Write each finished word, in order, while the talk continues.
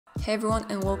Hey everyone,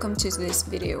 and welcome to this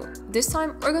video. This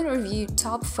time we're going to review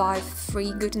top 5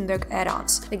 free Gutenberg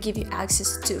add-ons that give you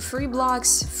access to free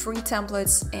blocks, free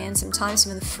templates, and sometimes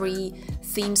even free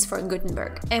themes for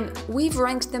Gutenberg. And we've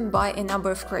ranked them by a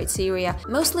number of criteria,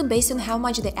 mostly based on how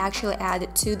much they actually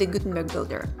add to the Gutenberg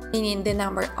builder, meaning the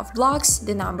number of blocks,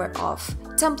 the number of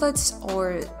templates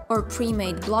or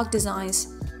pre-made block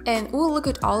designs. And we'll look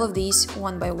at all of these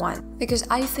one by one, because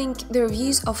I think the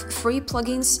reviews of free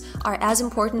plugins are as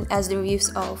important as the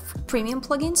reviews of premium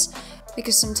plugins,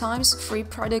 because sometimes free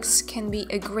products can be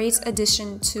a great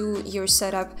addition to your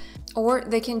setup, or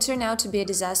they can turn out to be a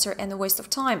disaster and a waste of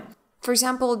time. For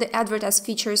example, the advertised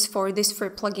features for this free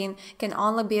plugin can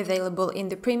only be available in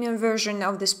the premium version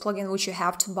of this plugin, which you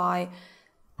have to buy,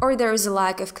 or there is a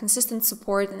lack of consistent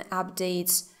support and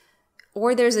updates,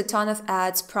 or there's a ton of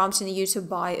ads prompting you to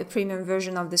buy a premium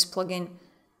version of this plugin.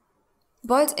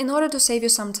 But in order to save you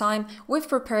some time, we've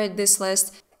prepared this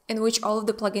list in which all of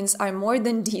the plugins are more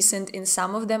than decent, and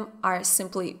some of them are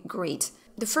simply great.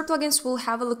 The free plugins we'll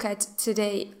have a look at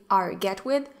today are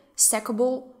Getwith,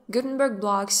 Stackable, Gutenberg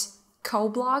Blocks,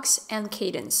 CoBlocks, and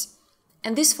Cadence.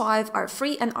 And these 5 are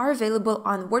free and are available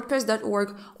on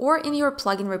WordPress.org or in your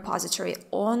plugin repository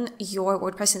on your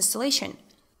WordPress installation.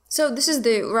 So this is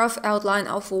the rough outline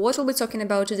of what we'll be talking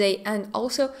about today, and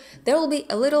also there will be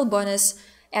a little bonus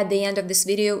at the end of this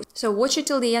video, so watch it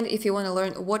till the end if you want to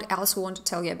learn what else we want to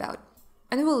tell you about.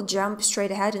 And we'll jump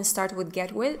straight ahead and start with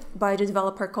Getwith by the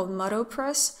developer called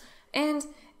MottoPress, and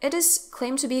it is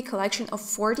claimed to be a collection of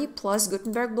 40 plus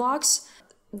Gutenberg blocks.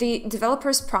 The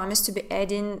developers promise to be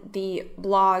adding the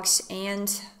blocks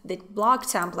and the block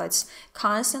templates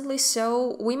constantly,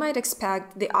 so we might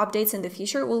expect the updates in the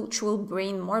future which will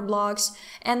bring more blocks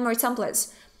and more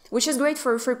templates, which is great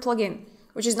for a free plugin,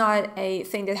 which is not a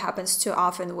thing that happens too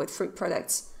often with free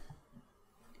products.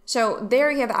 So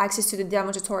there you have access to the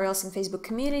demo tutorials and Facebook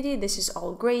community. This is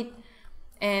all great.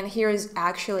 And here is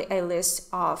actually a list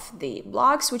of the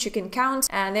blocks which you can count,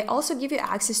 and they also give you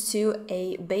access to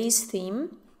a base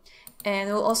theme, and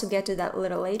we'll also get to that a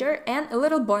little later, and a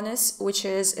little bonus, which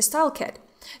is a style kit.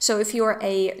 So if you're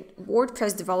a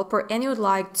WordPress developer and you would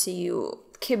like to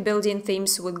keep building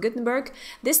themes with Gutenberg,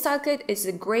 this style kit is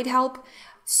a great help.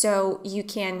 So you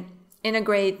can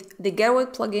integrate the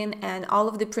Getwith plugin and all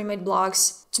of the pre-made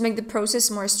blocks to make the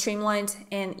process more streamlined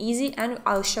and easy, and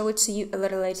I'll show it to you a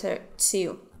little later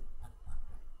too.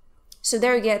 So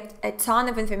there you get a ton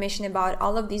of information about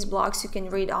all of these blocks you can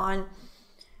read on.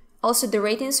 Also, the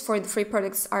ratings for the free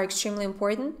products are extremely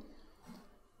important.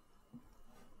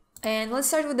 And let's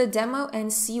start with the demo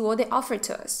and see what they offer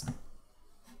to us.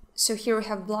 So here we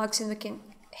have blocks, and we can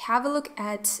have a look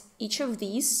at each of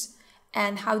these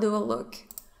and how they will look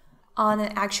on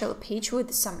an actual page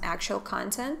with some actual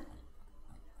content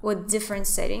with different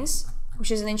settings, which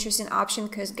is an interesting option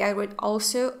because Getwith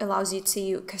also allows you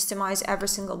to customize every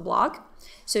single block.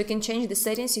 So you can change the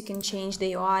settings, you can change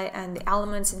the UI and the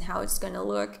elements and how it's going to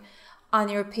look on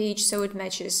your page so it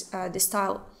matches the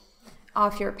style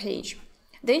of your page.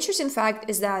 The interesting fact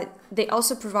is that they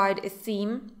also provide a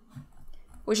theme,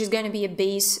 which is going to be a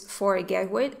base for a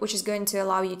Getwith, which is going to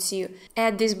allow you to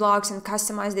add these blocks and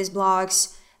customize these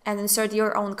blocks and insert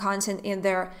your own content in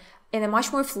there in a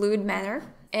much more fluid manner.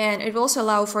 And it will also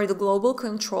allow for the global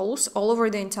controls all over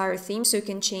the entire theme, so you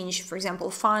can change, for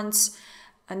example, fonts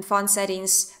and font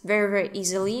settings very, very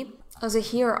easily. Also,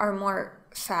 here are more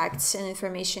facts and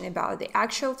information about the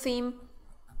actual theme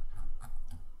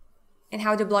and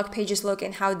how the block pages look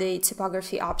and how the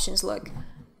typography options look.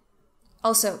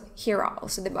 Also, here are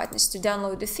also the buttons to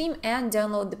download the theme and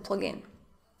download the plugin.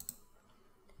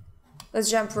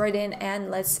 Let's jump right in and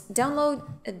let's download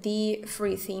the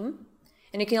free theme.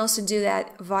 And you can also do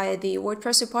that via the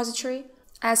WordPress repository.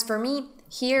 As for me,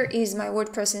 here is my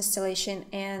WordPress installation,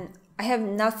 and I have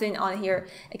nothing on here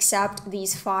except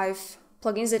these 5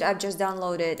 plugins that I've just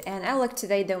downloaded, and I'll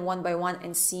activate them one by one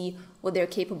and see what they're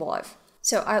capable of.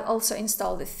 So I'll also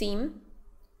install the theme,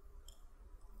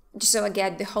 just so I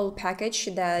get the whole package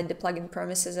that the plugin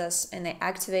promises us, and I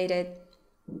activate it.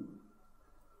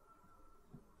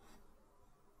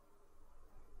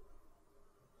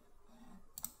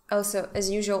 Also, as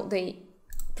usual, they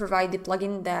provide the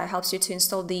plugin that helps you to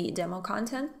install the demo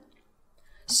content.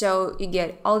 So you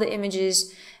get all the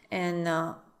images and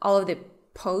all of the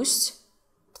posts.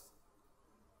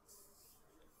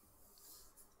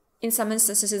 In some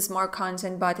instances, it's more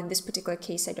content, but in this particular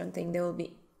case, I don't think there will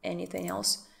be anything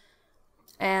else.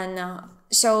 And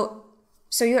so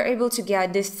you're able to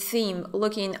get this theme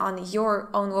looking on your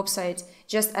own website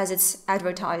just as it's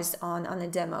advertised on a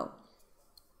demo.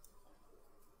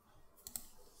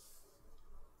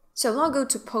 So now go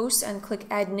to Post and click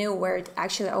Add New, where it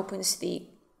actually opens the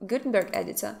Gutenberg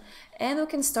editor, and we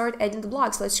can start adding the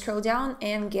blocks. Let's scroll down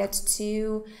and get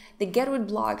to the Get With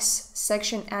Blocks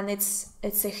section, and it's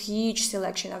a huge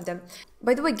selection of them.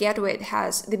 By the way, Get With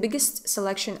has the biggest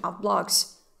selection of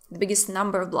blocks, the biggest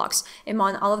number of blocks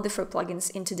among all of the free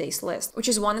plugins in today's list, which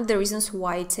is one of the reasons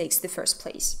why it takes the first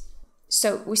place.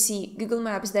 So we see Google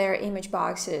Maps there, image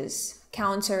boxes,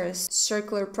 counters,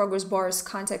 circular progress bars,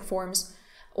 contact forms.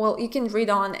 Well, you can read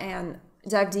on and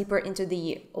dive deeper into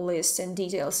the list and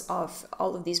details of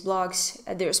all of these blocks.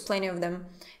 There's plenty of them,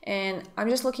 and I'm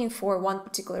just looking for one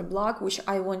particular block which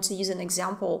I want to use an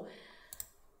example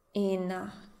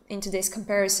in today's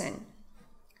comparison.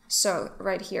 So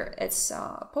right here, it's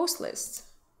post list.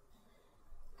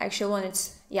 Actually, when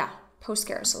it's post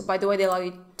carousel. By the way, they allow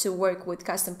you to work with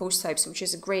custom post types, which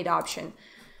is a great option.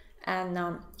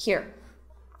 And here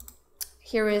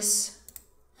is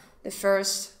the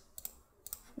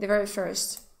very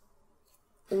first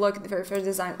look, the very first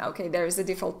design. Okay, there's the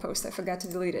default post. I forgot to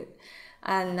delete it.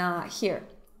 And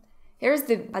here's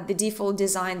the default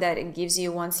design that it gives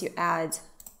you once you add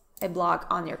a block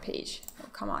on your page. Oh,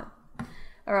 come on.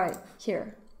 All right,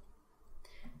 here.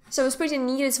 So it's pretty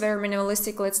neat. It's very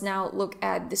minimalistic. Let's now look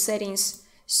at the settings.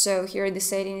 So here are the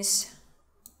settings.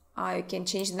 You can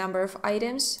change the number of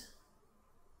items,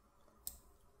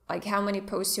 like how many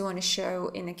posts you want to show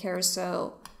in a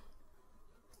carousel.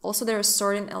 Also, there are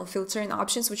sorting and filtering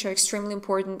options, which are extremely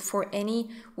important for any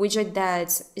widget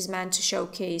that is meant to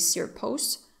showcase your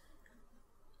post.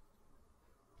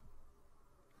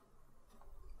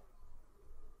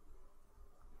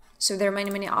 So there are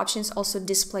many options. Also,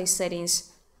 display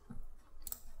settings.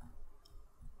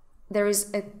 There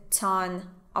is a ton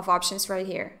of options right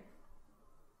here.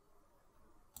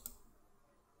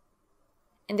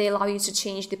 And they allow you to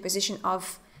change the position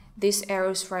of these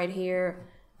arrows right here,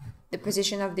 the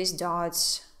position of these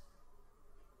dots.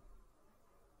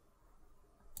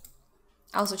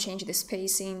 Also change the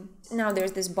spacing. Now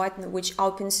there's this button which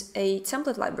opens a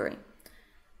template library.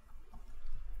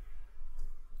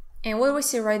 And what we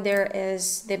see right there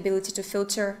is the ability to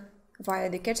filter via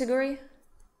the category.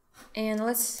 And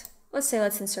let's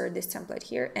insert this template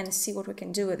here and see what we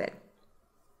can do with it.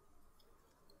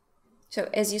 So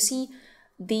as you see,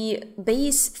 the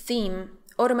base theme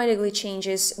automatically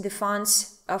changes the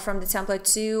fonts from the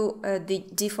template to the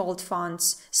default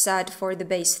fonts set for the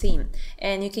base theme,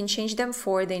 and you can change them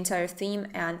for the entire theme,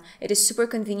 and it is super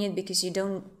convenient because you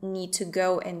don't need to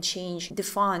go and change the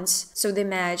fonts so they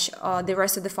match the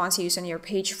rest of the fonts you use on your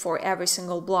page for every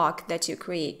single block that you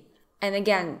create. And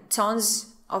again,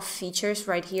 tons of features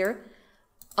right here.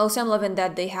 Also, I'm loving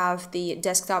that they have the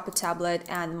desktop, tablet,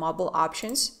 and mobile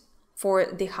options for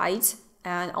the height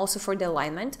and also for the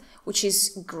alignment, which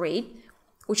is great,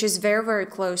 which is very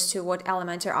close to what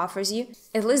Elementor offers you.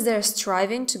 At least they're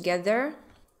striving to get there.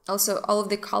 Also, all of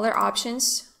the color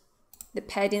options, the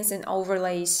paddings and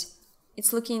overlays,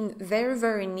 it's looking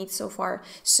very neat so far.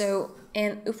 So,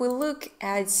 and if we look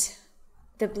at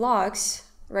the blocks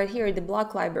right here, the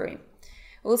block library,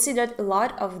 we'll see that a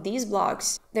lot of these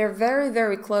blocks, they're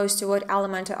very close to what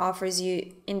Elementor offers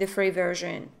you in the free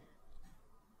version.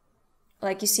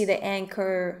 Like you see the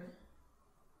anchor,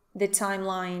 the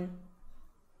timeline.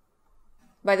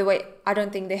 By the way, I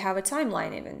don't think they have a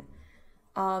timeline even.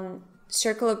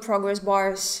 Circular progress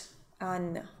bars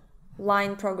and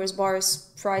line progress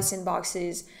bars, pricing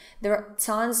boxes. There are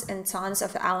tons and tons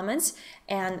of elements,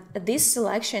 and this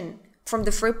selection from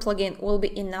the free plugin will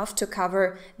be enough to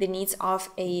cover the needs of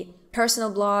a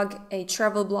personal blog, a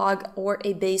travel blog, or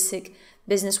a basic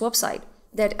business website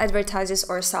that advertises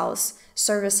or sells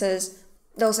services.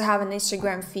 They also have an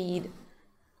Instagram feed,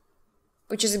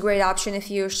 which is a great option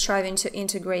if you're striving to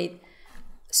integrate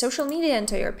social media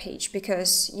into your page,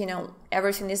 because, you know,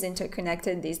 everything is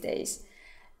interconnected these days.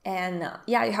 And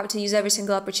yeah, you have to use every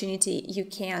single opportunity you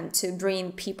can to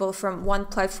bring people from one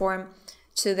platform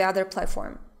to the other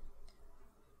platform.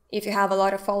 If you have a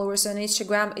lot of followers on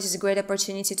Instagram, it is a great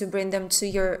opportunity to bring them to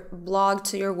your blog,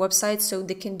 to your website, so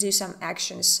they can do some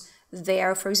actions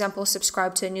there. For example,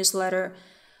 subscribe to a newsletter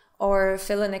or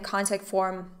fill in a contact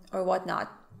form or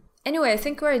whatnot. Anyway, I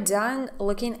think we're done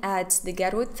looking at the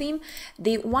Get With theme.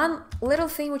 The one little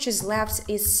thing which is left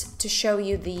is to show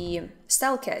you the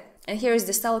style kit. And here is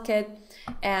the style kit,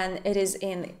 and it is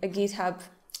in a GitHub,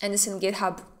 and it's in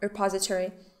GitHub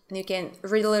repository. And you can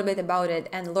read a little bit about it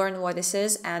and learn what this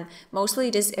is. And mostly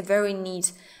it is a very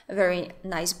neat, very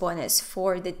nice bonus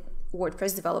for the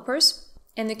WordPress developers.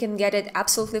 And you can get it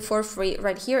absolutely for free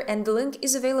right here. And the link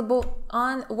is available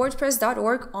on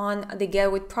WordPress.org on the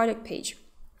Get With product page.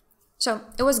 So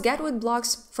it was Get With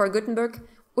blocks for Gutenberg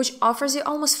which offers you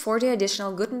almost 40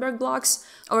 additional Gutenberg blocks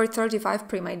or 35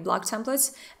 pre-made block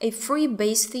templates, a free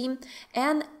base theme,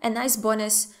 and a nice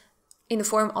bonus in the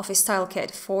form of a style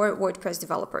kit for WordPress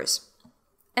developers.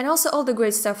 And also all the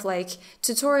great stuff like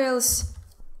tutorials,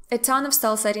 a ton of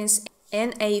style settings,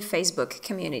 and a Facebook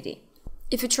community.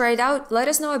 If you try it out, let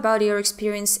us know about your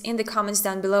experience in the comments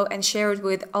down below and share it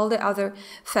with all the other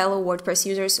fellow WordPress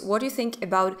users. What do you think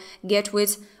about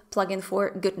GetWit plugin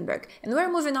for Gutenberg? And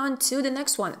we're moving on to the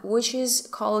next one, which is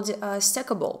called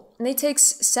Stackable. And it takes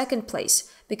second place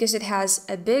because it has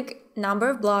a big number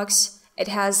of blocks, it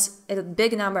has a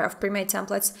big number of pre-made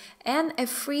templates, and a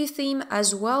free theme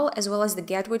as well as the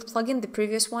GetWit plugin, the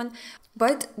previous one.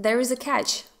 But there is a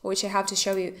catch, which I have to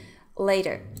show you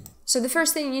later. So the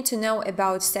first thing you need to know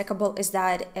about Stackable is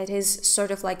that it is sort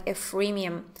of like a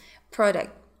freemium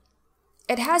product.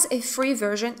 It has a free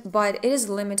version, but it is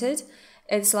limited.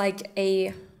 It's like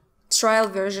a trial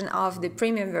version of the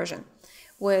premium version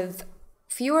with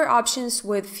fewer options,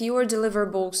 with fewer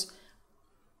deliverables.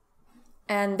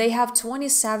 And they have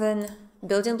 27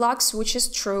 building blocks, which is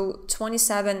true.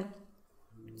 27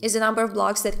 is the number of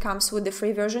blocks that comes with the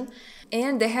free version.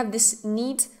 And they have this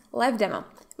neat live demo,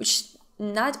 which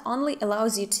not only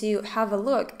allows you to have a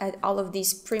look at all of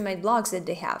these pre-made blocks that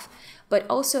they have, but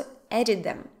also edit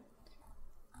them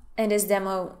in this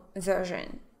demo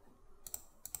version,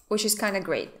 which is kind of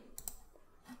great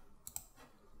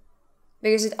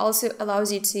because it also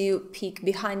allows you to peek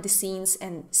behind the scenes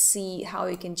and see how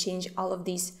you can change all of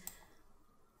these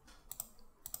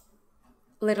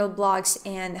little blocks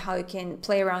and how you can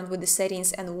play around with the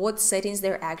settings and what settings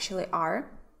there actually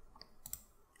are.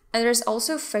 And there's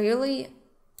also a fairly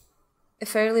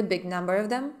big number of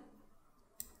them.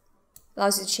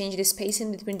 Allows you to change the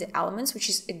spacing between the elements, which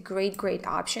is a great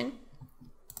option.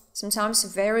 Sometimes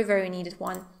very, very needed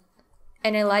one.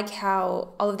 And I like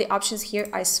how all of the options here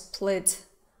are split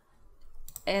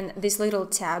in these little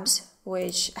tabs,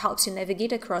 which helps you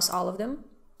navigate across all of them.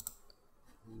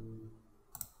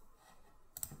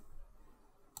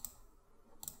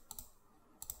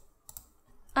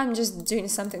 I'm just doing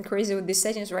something crazy with these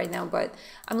settings right now, but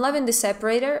I'm loving the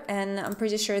separator, and I'm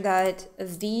pretty sure that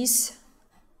these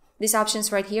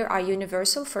options right here are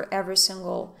universal for every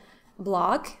single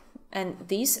block, and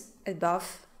these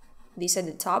above, these at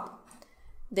the top,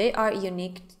 they are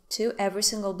unique to every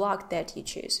single block that you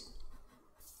choose.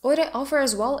 What I offer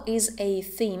as well is a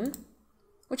theme,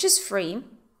 which is free,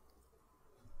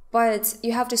 but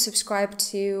you have to subscribe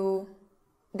to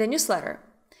the newsletter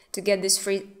to get this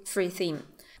free theme.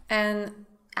 And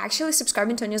actually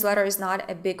subscribing to a newsletter is not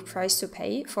a big price to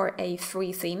pay for a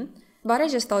free theme, but I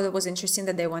just thought it was interesting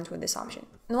that they went with this option.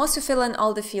 And once you fill in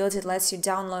all the fields, it lets you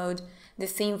download the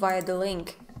theme via the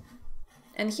link.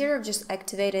 And here I've just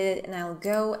activated it, and I'll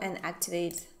go and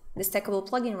activate the Stackable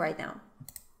plugin right now.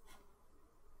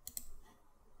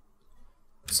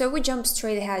 So we jump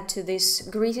straight ahead to this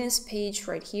greetings page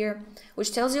right here,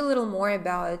 which tells you a little more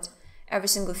about every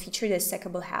single feature that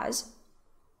Stackable has,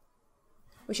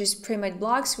 which is pre-made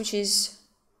blocks, which is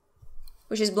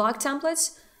block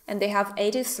templates, and they have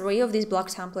 83 of these block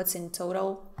templates in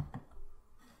total.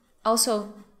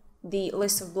 Also, the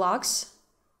list of blocks,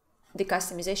 the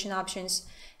customization options,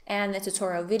 and a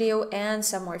tutorial video, and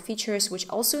some more features, which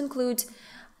also include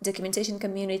documentation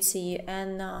community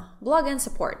and blog and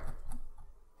support.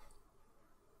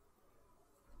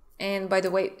 And by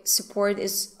the way, support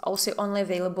is also only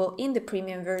available in the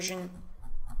premium version.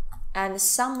 And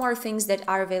some more things that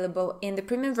are available in the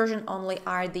premium version only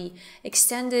are the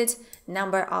extended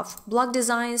number of block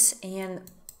designs and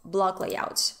block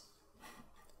layouts.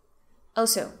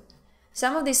 Also,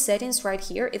 some of these settings right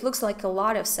here, it looks like a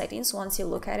lot of settings once you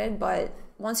look at it, but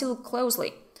once you look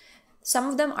closely, some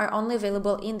of them are only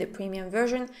available in the premium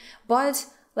version, but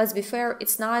let's be fair,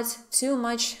 it's not too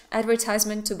much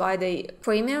advertisement to buy the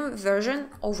premium version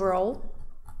overall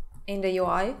in the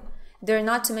UI. There are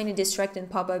not too many distracting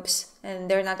pop-ups,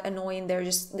 and they're not annoying. They're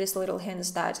just these little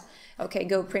hints that, okay,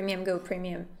 go premium, go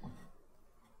premium.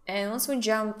 And once we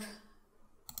jump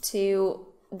to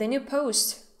the new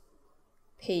post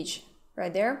page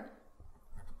right there,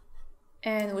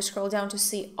 and we scroll down to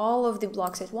see all of the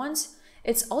blocks at once,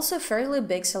 it's also a fairly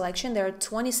big selection. There are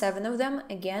 27 of them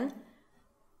again.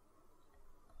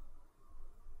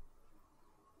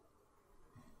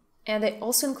 And they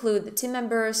also include the team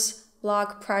members,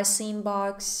 block, pricing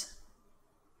box,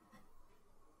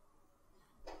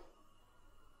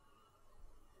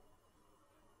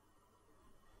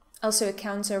 also a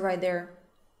counter right there,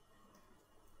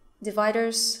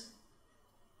 dividers.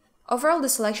 Overall, the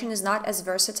selection is not as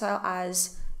versatile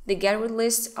as the get rid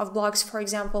list of blocks, for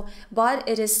example, but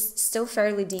it is still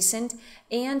fairly decent,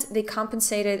 and they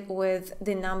compensate it with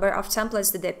the number of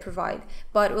templates that they provide.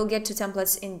 But we'll get to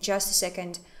templates in just a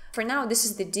second. For now, this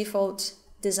is the default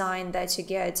design that you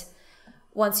get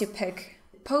once you pick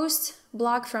post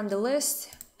block from the list,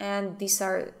 and these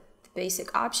are the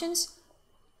basic options.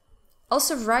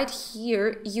 Also, right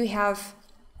here you have,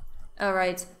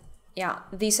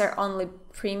 these are only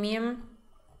premium.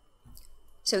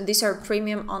 So these are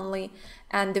premium only,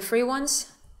 and the free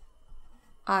ones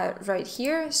are right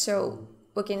here. So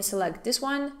we can select this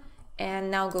one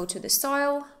and now go to the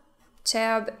style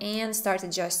tab and start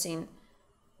adjusting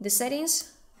the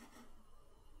settings.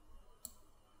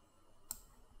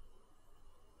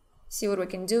 See what we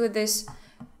can do with this.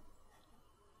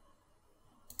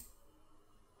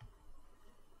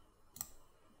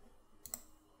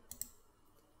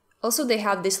 Also, they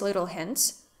have these little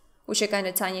hints, which are kind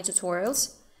of tiny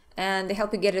tutorials, and they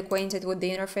help you get acquainted with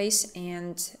the interface,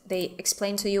 and they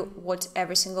explain to you what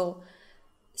every single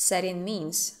setting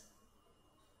means,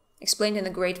 explained in a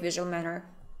great visual manner.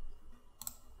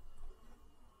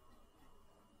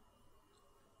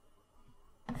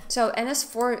 So, and as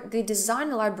for the design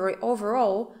library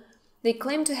overall, they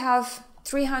claim to have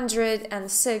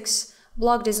 306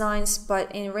 block designs,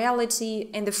 but in reality,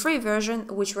 in the free version,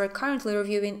 which we're currently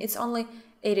reviewing, it's only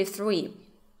 83.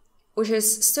 Which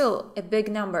is still a big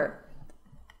number.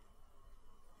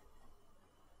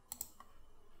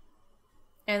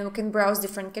 And we can browse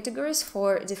different categories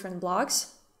for different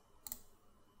blocks.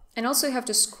 And also you have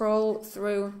to scroll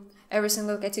through every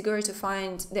single category to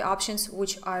find the options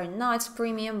which are not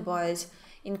premium but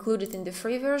included in the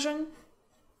free version.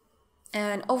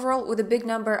 And overall, with a big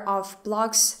number of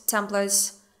blocks,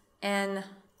 templates, and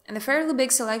a fairly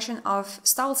big selection of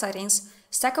style settings,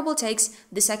 Stackable takes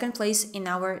the second place in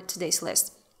our today's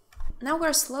list. Now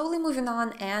we're slowly moving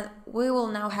on, and we will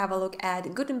now have a look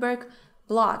at Gutenberg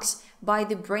blocks by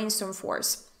the Brainstorm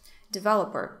Force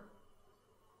developer.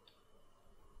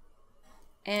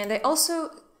 And I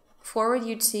also forward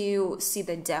you to see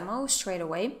the demo straight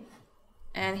away.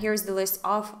 And here's the list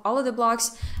of all of the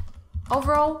blocks.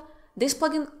 Overall, this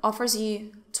plugin offers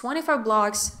you 25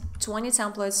 blocks, 20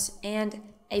 templates, and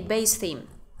a base theme.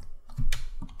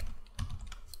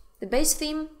 The base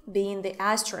theme being the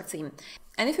Astra theme.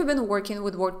 And if you've been working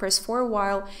with WordPress for a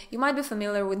while, you might be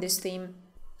familiar with this theme.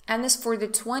 And as for the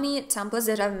 20 templates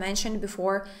that I've mentioned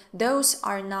before, those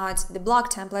are not the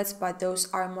block templates, but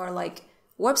those are more like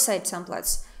website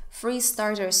templates, free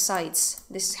starter sites.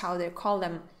 This is how they call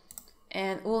them.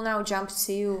 And we'll now jump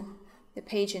to the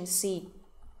page and see.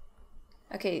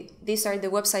 Okay, these are the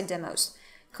website demos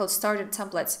called starter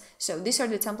templates. So these are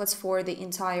the templates for the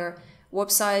entire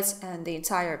websites and the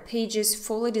entire pages,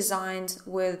 fully designed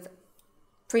with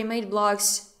pre-made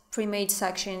blocks, pre-made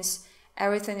sections,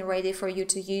 everything ready for you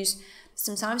to use.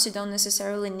 Sometimes you don't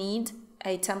necessarily need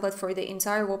a template for the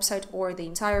entire website or the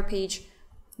entire page,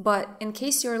 but in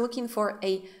case you're looking for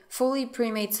a fully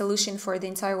pre-made solution for the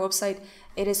entire website,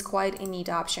 it is quite a neat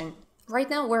option. Right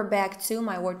now we're back to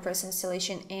my WordPress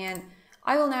installation, and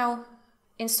I will now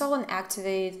install and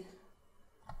activate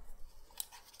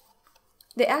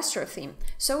the Astra theme,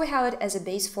 so we have it as a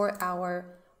base for our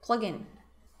plugin.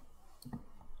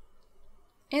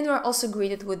 And we're also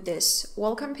greeted with this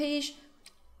welcome page,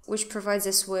 which provides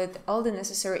us with all the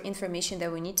necessary information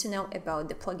that we need to know about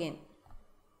the plugin.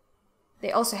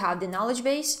 They also have the knowledge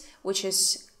base, which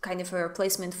is kind of a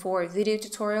replacement for video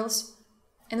tutorials.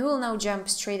 And we'll now jump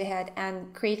straight ahead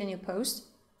and create a new post.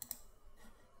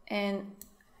 And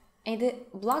in the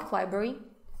block library,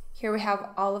 here we have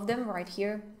all of them right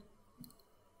here.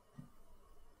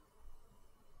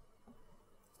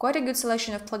 Quite a good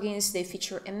selection of plugins. They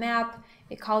feature a map,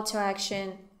 a call to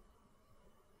action,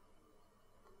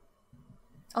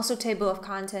 also table of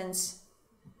contents,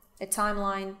 a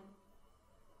timeline,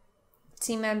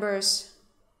 team members.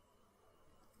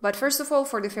 But first of all,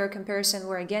 for the fair comparison,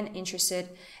 we're again interested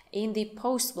in the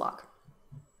post block.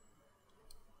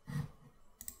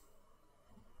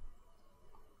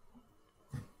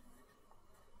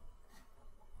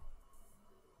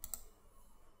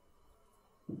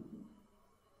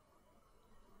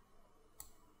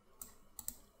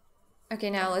 Okay,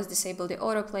 now let's disable the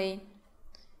autoplay,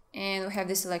 and we have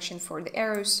the selection for the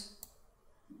arrows.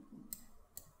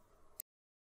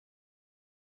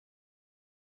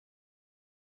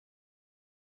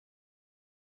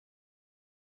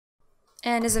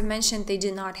 And as I mentioned, they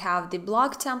do not have the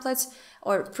block templates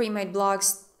or pre-made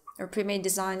blocks or pre-made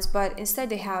designs, but instead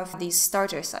they have these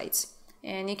starter sites.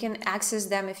 And you can access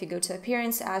them if you go to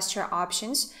Appearance, Astra,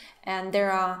 Options, and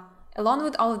there are, along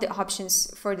with all of the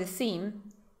options for the theme,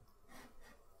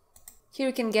 Here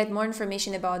you can get more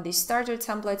information about the starter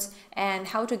templates and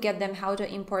how to get them, how to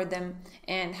import them,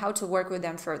 and how to work with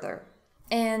them further.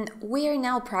 And we are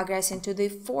now progressing to the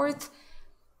fourth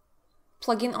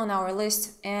plugin on our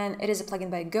list, and it is a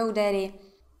plugin by GoDaddy.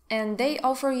 And they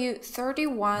offer you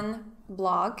 31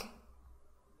 blog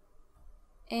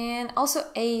and also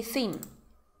a theme.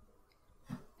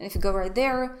 And if you go right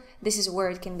there, this is where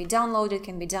it can be downloaded. It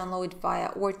can be downloaded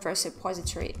via WordPress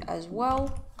repository as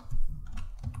well.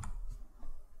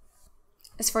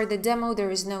 As for the demo, there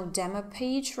is no demo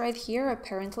page right here,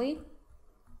 apparently.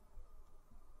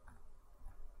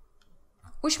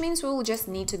 Which means we will just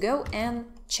need to go and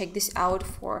check this out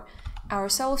for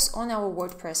ourselves on our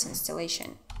WordPress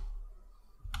installation.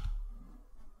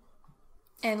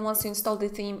 And once you install the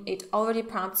theme, it already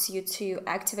prompts you to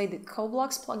activate the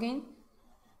CoBlocks plugin.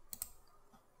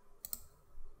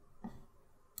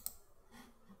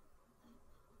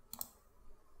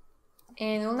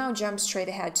 And we'll now jump straight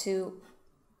ahead to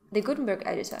the Gutenberg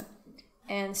editor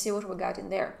and see what we got in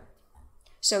there.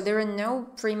 So there are no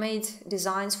pre-made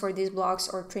designs for these blocks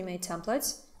or pre-made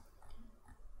templates.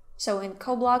 So in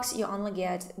CoBlocks, you only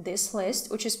get this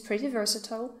list, which is pretty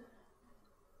versatile,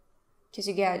 because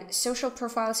you get social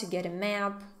profiles, you get a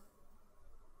map,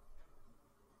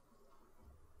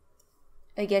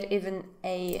 I get even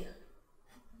a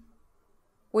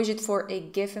widget for a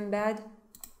GIF embed,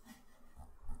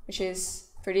 which is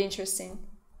pretty interesting.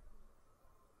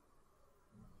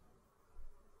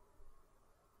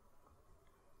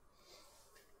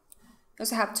 You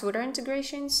also have Twitter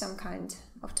integration, some kind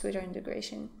of Twitter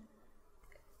integration.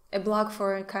 A blog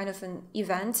for kind of an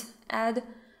event ad,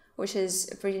 which is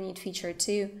a pretty neat feature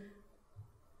too.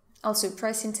 Also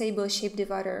pricing table, shape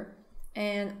divider,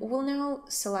 and we'll now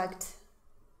select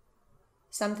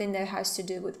something that has to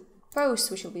do with posts,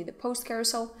 which will be the post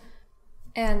carousel,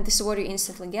 and this is what you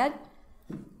instantly get.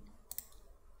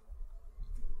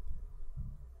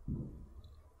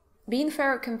 Being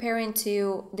fair, comparing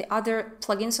to the other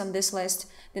plugins on this list,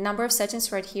 the number of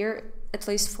settings right here, at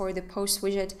least for the post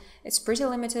widget, it's pretty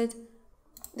limited.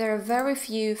 There are very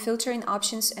few filtering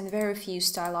options and very few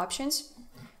style options,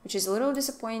 which is a little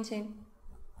disappointing.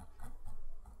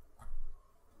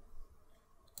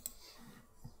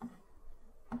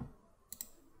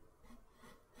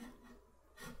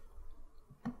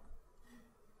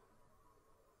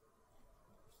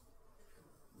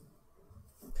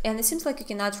 And it seems like you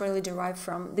cannot really derive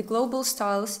from the global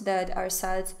styles that are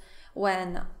set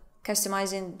when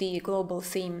customizing the global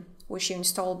theme, which you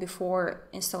install before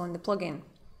installing the plugin.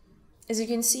 As you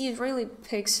can see, it really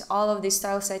picks all of the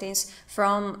style settings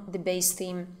from the base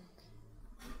theme,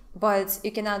 but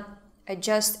you cannot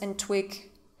adjust and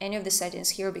tweak any of the settings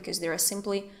here because there are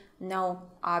simply no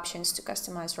options to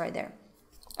customize right there.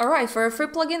 Alright, for a free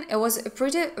plugin, it was a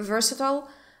pretty versatile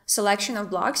selection of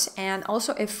blocks and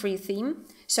also a free theme.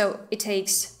 So it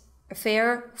takes a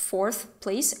fair fourth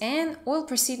place, and we'll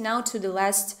proceed now to the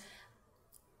last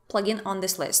plugin on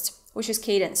this list, which is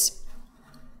Cadence.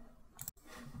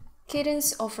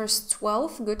 Cadence offers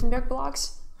 12 Gutenberg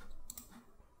blocks,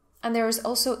 and there is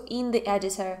also in the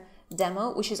editor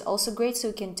demo, which is also great, so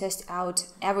you can test out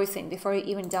everything before you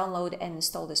even download and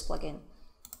install this plugin.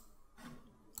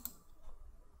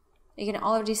 You can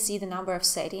already see the number of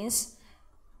settings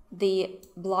the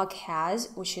block has,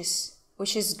 which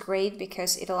is great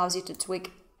because it allows you to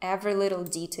tweak every little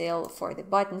detail for the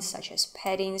buttons, such as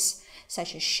paddings,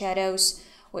 such as shadows,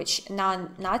 which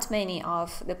not many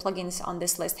of the plugins on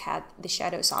this list had the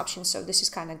shadows option, so this is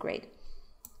kind of great.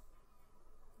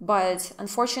 But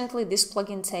unfortunately, this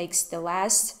plugin takes the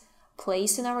last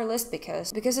place in our list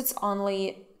because it's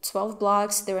only 12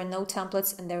 blocks, there are no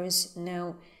templates, and there is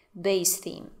no base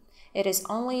theme. It is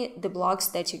only the blocks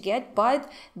that you get,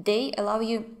 but they allow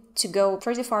you to go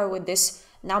pretty far with this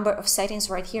number of settings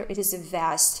right here. It is a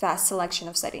vast selection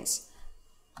of settings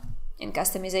and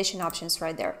customization options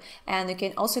right there. And you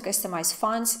can also customize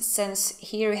fonts, since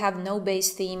here you have no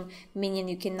base theme, meaning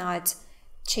you cannot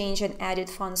change and edit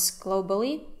fonts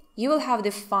globally. You will have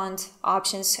the font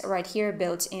options right here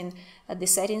built in the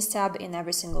settings tab in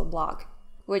every single block,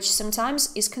 which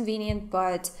sometimes is convenient,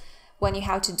 but when you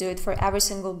have to do it for every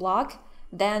single block,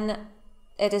 then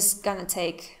it is gonna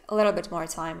take a little bit more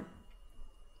time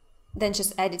than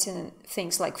just editing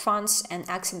things like fonts and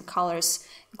accent colors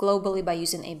globally by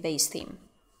using a base theme.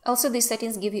 Also, these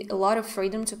settings give you a lot of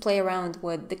freedom to play around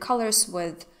with the colors,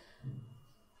 with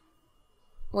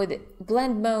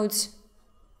blend modes,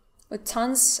 with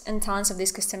tons and tons of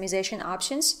these customization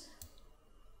options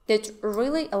that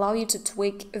really allow you to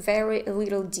tweak very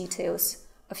little details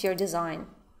of your design.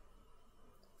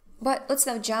 But let's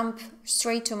now jump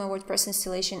straight to my WordPress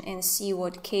installation and see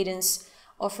what Cadence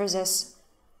offers us.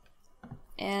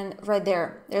 And right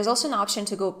there, there's also an option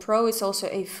to go pro. It's also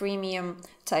a freemium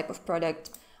type of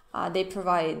product. They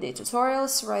provide the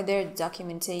tutorials right there,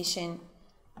 documentation,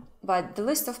 but the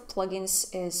list of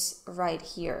plugins is right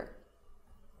here.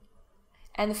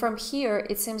 And from here,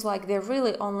 it seems like they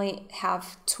really only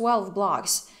have 12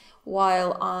 blocks,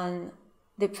 while on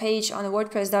the page on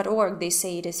WordPress.org, they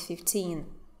say it is 15.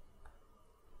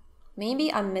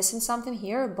 Maybe I'm missing something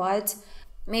here, but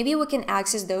maybe we can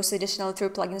access those additional 3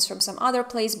 plugins from some other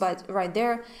place, but right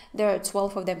there are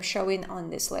 12 of them showing on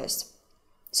this list.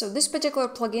 So this particular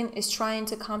plugin is trying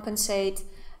to compensate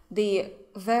the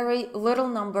very little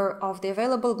number of the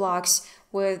available blocks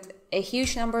with a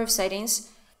huge number of settings.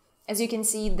 As you can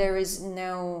see, there is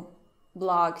no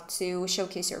block to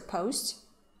showcase your post.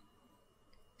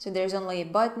 So there's only a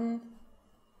button,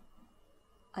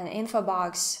 an info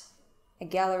box, a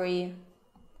gallery.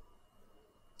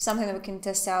 Something that we can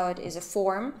test out is a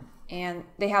form, and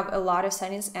they have a lot of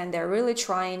settings, and they're really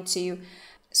trying to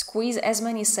squeeze as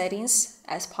many settings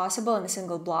as possible in a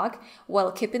single block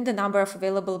while keeping the number of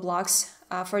available blocks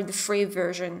for the free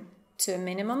version to a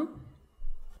minimum.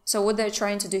 So what they're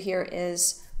trying to do here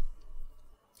is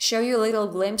show you a little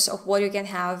glimpse of what you can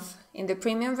have in the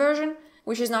premium version,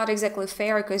 which is not exactly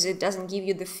fair because it doesn't give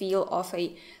you the feel of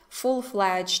a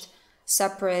full-fledged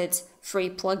separate free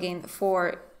plugin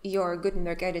for your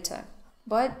Gutenberg editor.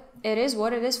 But it is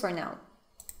what it is for now.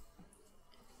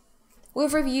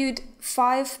 We've reviewed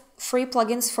 5 free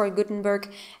plugins for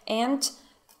Gutenberg, and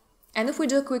if we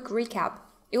do a quick recap,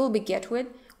 it will be Gateway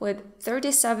with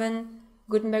 37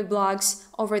 Gutenberg blocks,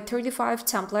 over 35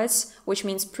 templates, which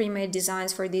means pre-made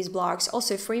designs for these blocks,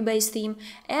 also a free base theme,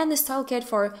 and a style kit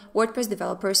for WordPress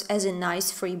developers as a nice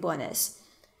free bonus.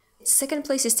 Second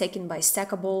place is taken by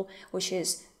Stackable, which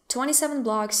is 27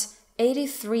 blocks,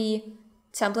 83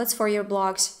 templates for your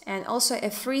blocks, and also a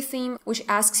free theme which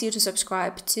asks you to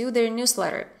subscribe to their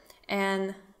newsletter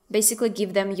and basically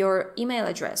give them your email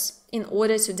address in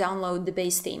order to download the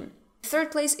base theme.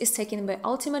 Third place is taken by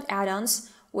Ultimate Add-ons,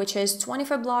 which is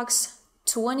 25 blocks,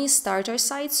 20 starter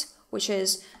sites, which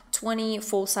is 20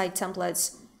 full site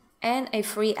templates, and a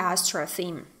free Astra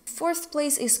theme. Fourth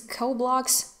place is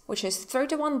Co-blocks, which is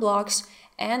 31 blocks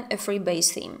and a free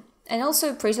base theme, and also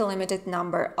a pretty limited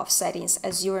number of settings,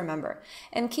 as you remember.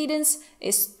 And Cadence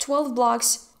is 12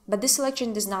 blocks, but this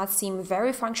selection does not seem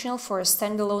very functional for a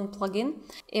standalone plugin,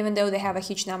 even though they have a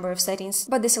huge number of settings,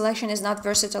 but the selection is not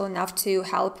versatile enough to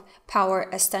help power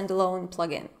a standalone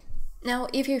plugin. Now,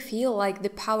 if you feel like the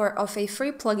power of a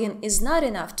free plugin is not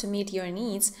enough to meet your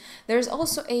needs, there's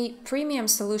also a premium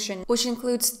solution which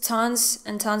includes tons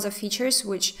and tons of features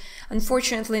which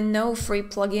unfortunately no free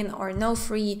plugin or no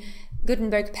free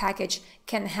Gutenberg package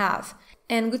can have.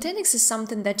 And Gutenix is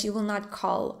something that you will not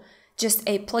call just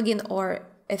a plugin or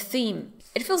a theme.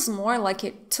 It feels more like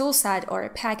a toolset or a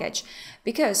package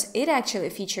because it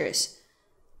actually features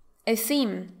a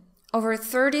theme, over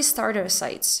 30 starter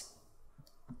sites,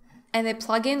 and a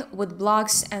plugin with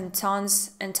blocks and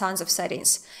tons of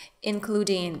settings,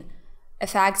 including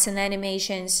effects and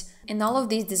animations, and all of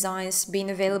these designs being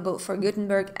available for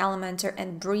Gutenberg, Elementor,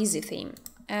 and Breezy theme.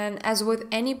 And as with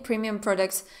any premium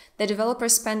product, the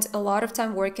developers spend a lot of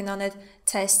time working on it,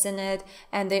 testing it,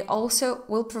 and they also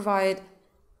will provide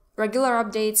regular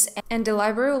updates, and the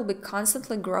library will be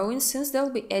constantly growing since they'll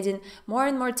be adding more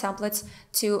and more templates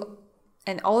to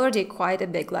an already quite a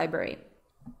big library.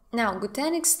 Now,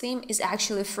 Gutenix theme is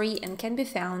actually free and can be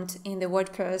found in the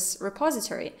WordPress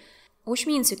repository, which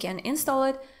means you can install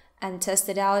it and test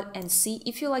it out and see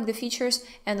if you like the features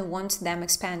and want them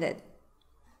expanded.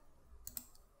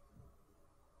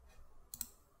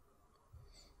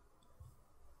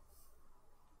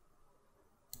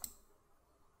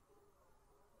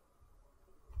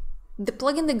 The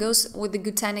plugin that goes with the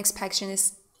Gutenix packaging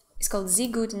is called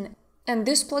ZGuten. And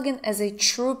this plugin, as a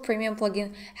true premium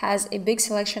plugin, has a big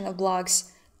selection of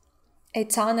blocks, a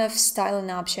ton of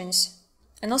styling options,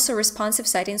 and also responsive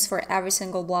settings for every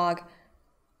single block,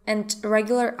 and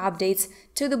regular updates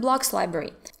to the blocks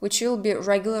library, which you'll be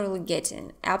regularly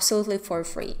getting absolutely for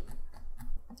free.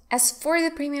 As for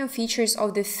the premium features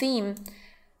of the theme,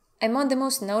 among the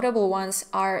most notable ones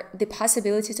are the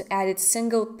possibility to edit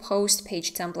single post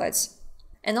page templates,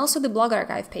 and also the blog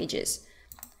archive pages.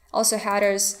 Also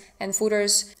headers and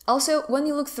footers. Also, when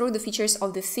you look through the features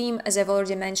of the theme, as I've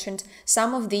already mentioned,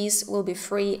 some of these will be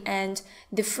free, and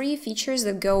the free features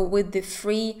that go with the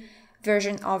free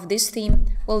version of this theme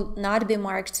will not be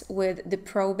marked with the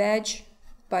Pro badge,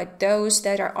 but those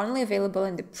that are only available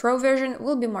in the Pro version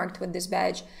will be marked with this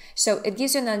badge. So it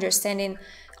gives you an understanding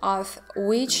of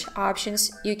which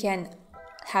options you can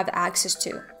have access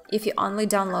to if you only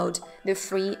download the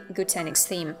free Gutenberg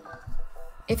theme.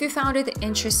 If you found it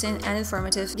interesting and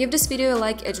informative, give this video a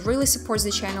like, it really supports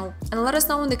the channel, and let us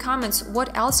know in the comments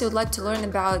what else you would like to learn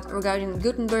about regarding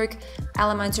Gutenberg,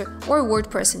 Elementor, or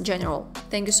WordPress in general.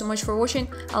 Thank you so much for watching,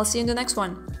 I'll see you in the next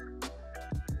one.